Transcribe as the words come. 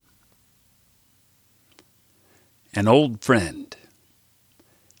An old friend.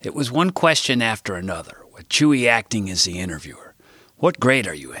 It was one question after another, with Chewy acting as the interviewer. What grade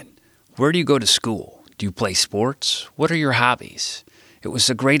are you in? Where do you go to school? Do you play sports? What are your hobbies? It was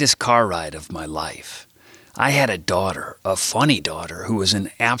the greatest car ride of my life. I had a daughter, a funny daughter, who was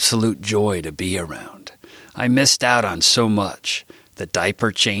an absolute joy to be around. I missed out on so much. The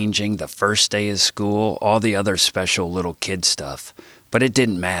diaper changing, the first day of school, all the other special little kid stuff. But it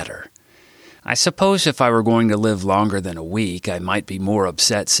didn't matter. I suppose if I were going to live longer than a week, I might be more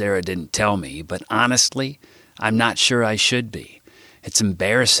upset Sarah didn't tell me, but honestly, I'm not sure I should be. It's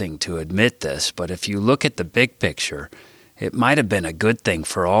embarrassing to admit this, but if you look at the big picture, it might have been a good thing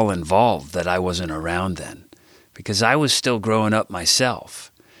for all involved that I wasn't around then, because I was still growing up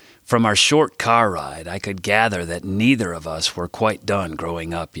myself. From our short car ride, I could gather that neither of us were quite done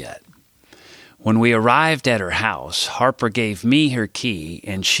growing up yet. When we arrived at her house, Harper gave me her key,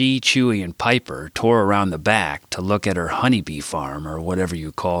 and she, Chewy, and Piper tore around the back to look at her honeybee farm, or whatever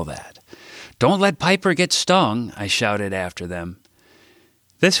you call that. "Don't let Piper get stung," I shouted after them.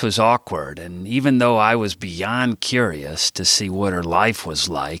 This was awkward, and even though I was beyond curious to see what her life was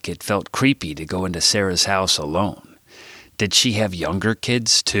like, it felt creepy to go into Sarah's house alone. Did she have younger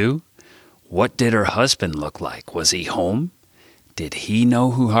kids, too? What did her husband look like? Was he home? Did he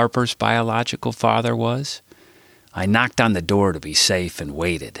know who Harper's biological father was? I knocked on the door to be safe and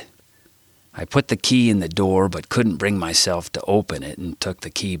waited. I put the key in the door but couldn't bring myself to open it and took the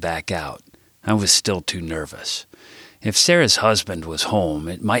key back out. I was still too nervous. If Sarah's husband was home,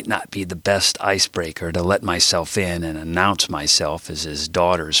 it might not be the best icebreaker to let myself in and announce myself as his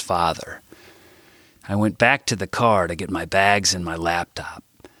daughter's father. I went back to the car to get my bags and my laptop.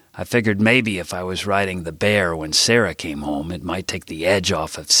 I figured maybe if I was riding the bear when Sarah came home, it might take the edge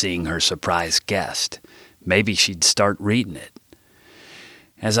off of seeing her surprise guest. Maybe she'd start reading it.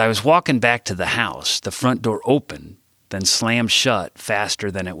 As I was walking back to the house, the front door opened, then slammed shut faster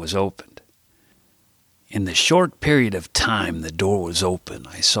than it was opened. In the short period of time the door was open,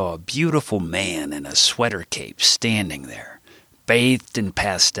 I saw a beautiful man in a sweater cape standing there, bathed in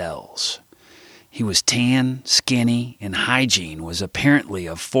pastels. He was tan, skinny, and hygiene was apparently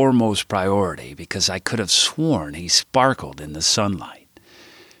of foremost priority because I could have sworn he sparkled in the sunlight.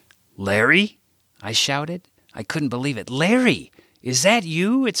 "Larry?" I shouted. I couldn't believe it. "Larry, is that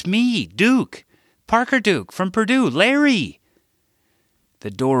you? It's me, Duque. Parker Duque from Purdue. Larry!"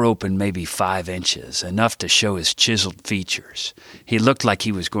 The door opened maybe 5 inches, enough to show his chiseled features. He looked like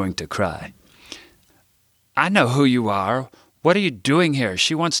he was going to cry. "I know who you are. What are you doing here?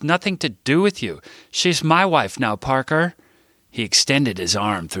 She wants nothing to do with you. She's my wife now, Parker." He extended his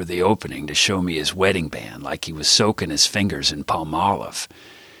arm through the opening to show me his wedding band, like he was soaking his fingers in Palmolive.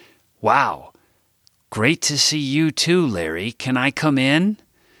 "Wow. Great to see you too, Larry. Can I come in?"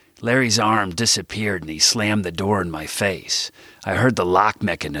 Larry's arm disappeared and he slammed the door in my face. I heard the lock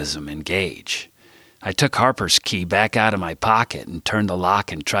mechanism engage. I took Harper's key back out of my pocket and turned the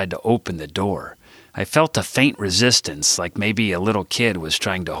lock and tried to open the door. I felt a faint resistance, like maybe a little kid was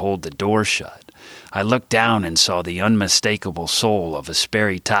trying to hold the door shut. I looked down and saw the unmistakable sole of a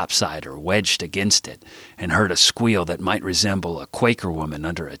Sperry topsider wedged against it, and heard a squeal that might resemble a Quaker woman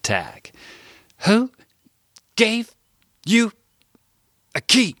under attack. "Who gave you a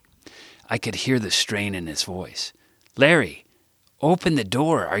key?" I could hear the strain in his voice. "Larry, open the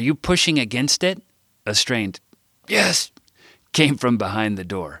door. Are you pushing against it?" A strained, "Yes," came from behind the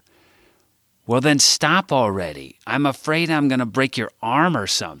door. "Well, then stop already. I'm afraid I'm going to break your arm or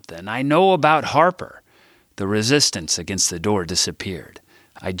something. I know about Harper." The resistance against the door disappeared.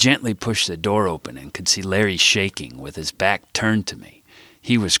 I gently pushed the door open and could see Larry shaking with his back turned to me.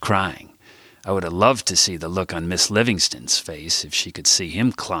 He was crying. I would have loved to see the look on Miss Livingston's face if she could see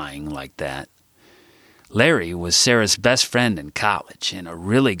him crying like that. Larry was Sarah's best friend in college and a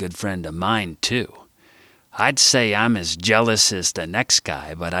really good friend of mine, too. I'd say I'm as jealous as the next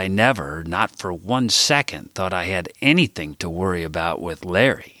guy, but I never, not for 1 second, thought I had anything to worry about with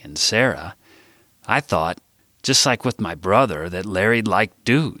Larry and Sarah. I thought, just like with my brother, that Larry liked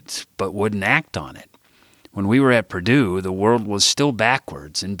dudes, but wouldn't act on it. When we were at Purdue, the world was still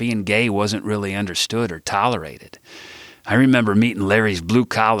backwards, and being gay wasn't really understood or tolerated. I remember meeting Larry's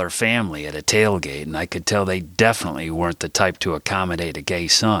blue-collar family at a tailgate, and I could tell they definitely weren't the type to accommodate a gay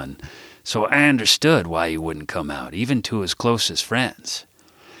son. So I understood why he wouldn't come out, even to his closest friends.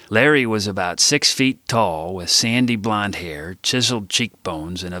 Larry was about 6 feet tall, with sandy blonde hair, chiseled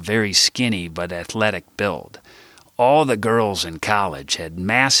cheekbones, and a very skinny but athletic build. All the girls in college had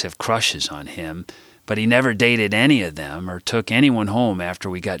massive crushes on him, but he never dated any of them or took anyone home after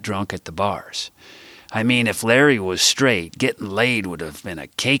we got drunk at the bars. I mean, if Larry was straight, getting laid would have been a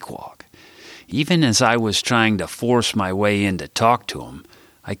cakewalk. Even as I was trying to force my way in to talk to him,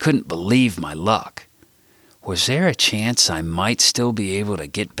 I couldn't believe my luck. Was there a chance I might still be able to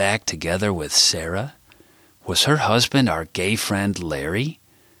get back together with Sarah? Was her husband our gay friend Larry?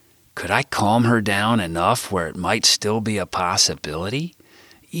 Could I calm her down enough where it might still be a possibility?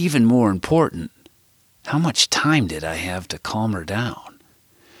 Even more important, how much time did I have to calm her down?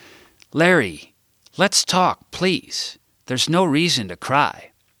 Larry, let's talk, please. There's no reason to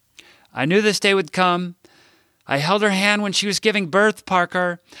cry. I knew this day would come. I held her hand when she was giving birth,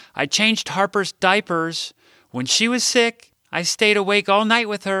 Parker. I changed Harper's diapers. When she was sick, I stayed awake all night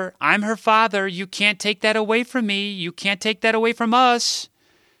with her. I'm her father. You can't take that away from me. You can't take that away from us.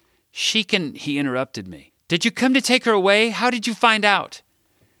 He interrupted me. Did you come to take her away? How did you find out?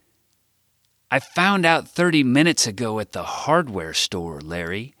 I found out 30 minutes ago at the hardware store,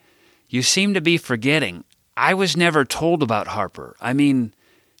 Larry. You seem to be forgetting. I was never told about Harper.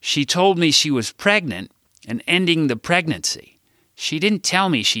 She told me she was pregnant and ending the pregnancy. She didn't tell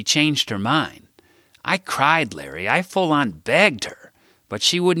me she changed her mind. I cried, Larry. I full-on begged her, but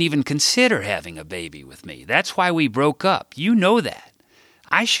she wouldn't even consider having a baby with me. That's why we broke up. You know that.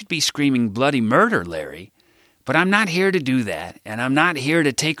 I should be screaming bloody murder, Larry, but I'm not here to do that, and I'm not here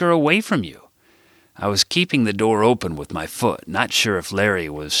to take her away from you. I was keeping the door open with my foot, not sure if Larry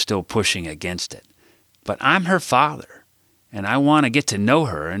was still pushing against it. But I'm her father, and I want to get to know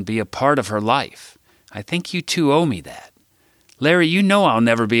her and be a part of her life. I think you two owe me that. Larry, you know I'll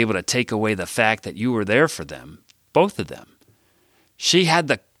never be able to take away the fact that you were there for them, both of them. She had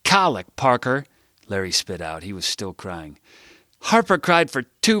the colic, Parker, Larry spit out. He was still crying. Harper cried for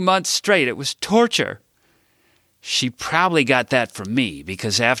 2 months straight. It was torture. She probably got that from me,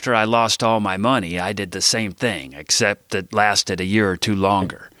 because after I lost all my money, I did the same thing, except it lasted a year or two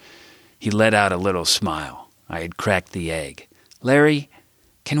longer. He let out a little smile. I had cracked the egg. Larry,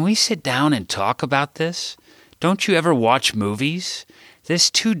 can we sit down and talk about this? Don't you ever watch movies?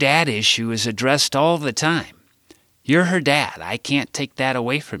 This two-dad issue is addressed all the time. You're her dad. I can't take that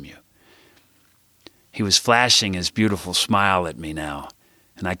away from you. He was flashing his beautiful smile at me now,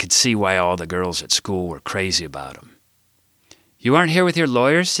 and I could see why all the girls at school were crazy about him. You aren't here with your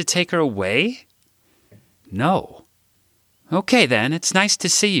lawyers to take her away? No. Okay, then. It's nice to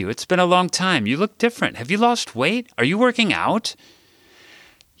see you. It's been a long time. You look different. Have you lost weight? Are you working out?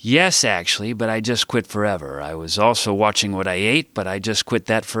 Yes, actually, but I just quit forever. I was also watching what I ate, but I just quit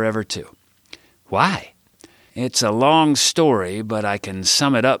that forever, too. Why? It's a long story, but I can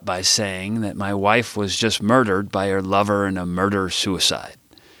sum it up by saying that my wife was just murdered by her lover in a murder-suicide.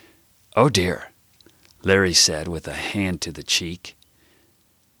 Oh, dear, Larry said with a hand to the cheek.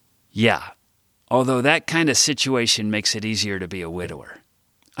 Yeah, although that kind of situation makes it easier to be a widower.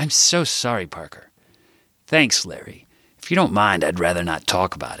 I'm so sorry, Parker. Thanks, Larry. If you don't mind, I'd rather not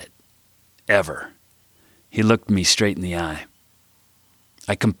talk about it. Ever. He looked me straight in the eye.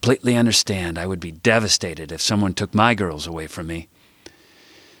 I completely understand. I would be devastated if someone took my girls away from me.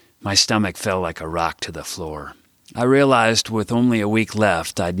 My stomach fell like a rock to the floor. I realized with only a week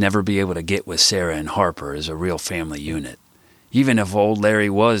left, I'd never be able to get with Sarah and Harper as a real family unit, even if old Larry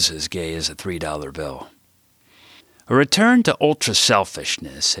was as gay as a $3 bill. A return to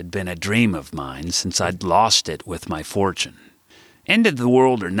ultra-selfishness had been a dream of mine since I'd lost it with my fortune. End of the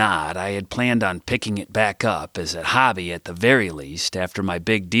world or not, I had planned on picking it back up as a hobby at the very least after my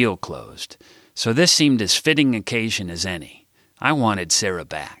big deal closed, so this seemed as fitting occasion as any. I wanted Sarah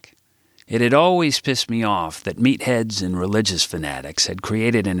back. It had always pissed me off that meatheads and religious fanatics had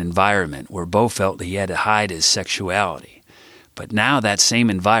created an environment where Beau felt he had to hide his sexuality. But now that same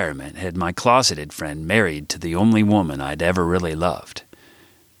environment had my closeted friend married to the only woman I'd ever really loved.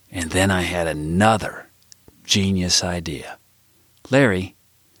 And then I had another genius idea. Larry,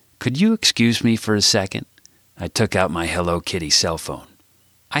 could you excuse me for a second? I took out my Hello Kitty cell phone.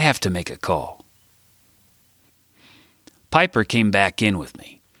 I have to make a call. Piper came back in with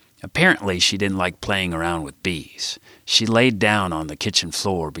me. Apparently she didn't like playing around with bees. She laid down on the kitchen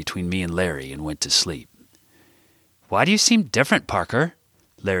floor between me and Larry and went to sleep. Why do you seem different, Parker?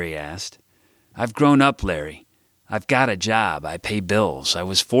 Larry asked. I've grown up, Larry. I've got a job. I pay bills. I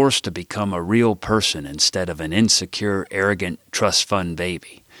was forced to become a real person instead of an insecure, arrogant, trust fund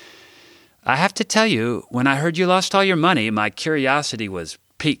baby. I have to tell you, when I heard you lost all your money, my curiosity was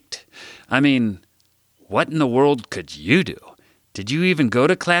piqued. What in the world could you do? Did you even go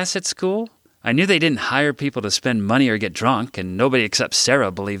to class at school? I knew they didn't hire people to spend money or get drunk, and nobody except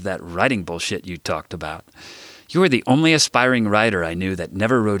Sarah believed that writing bullshit you talked about. You were the only aspiring writer I knew that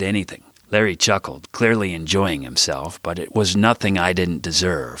never wrote anything. Larry chuckled, clearly enjoying himself, but it was nothing I didn't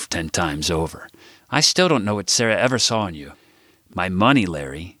deserve 10 times over. I still don't know what Sarah ever saw in you. My money,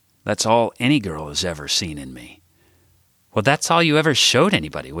 Larry. That's all any girl has ever seen in me. Well, that's all you ever showed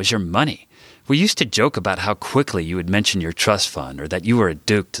anybody was your money. We used to joke about how quickly you would mention your trust fund or that you were a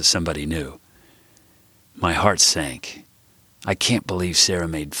duke to somebody new. My heart sank. I can't believe Sarah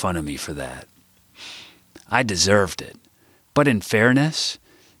made fun of me for that. I deserved it. But in fairness,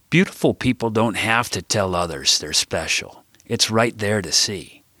 beautiful people don't have to tell others they're special. It's right there to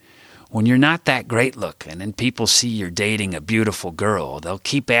see. When you're not that great looking and people see you're dating a beautiful girl, they'll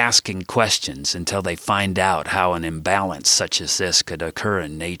keep asking questions until they find out how an imbalance such as this could occur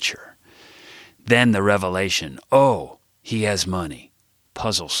in nature. Then the revelation, oh, he has money.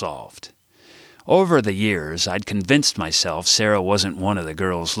 Puzzle solved. Over the years, I'd convinced myself Sarah wasn't one of the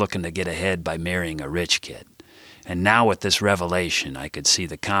girls looking to get ahead by marrying a rich kid. And now with this revelation, I could see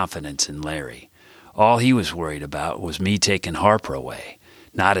the confidence in Larry. All he was worried about was me taking Harper away,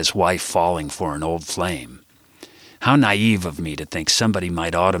 not his wife falling for an old flame. How naive of me to think somebody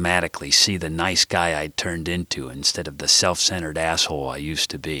might automatically see the nice guy I'd turned into instead of the self-centered asshole I used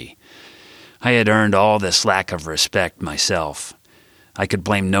to be. I had earned all this lack of respect myself. I could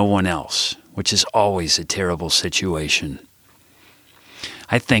blame no one else, which is always a terrible situation.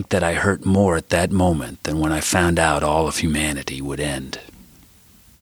 I think that I hurt more at that moment than when I found out all of humanity would end.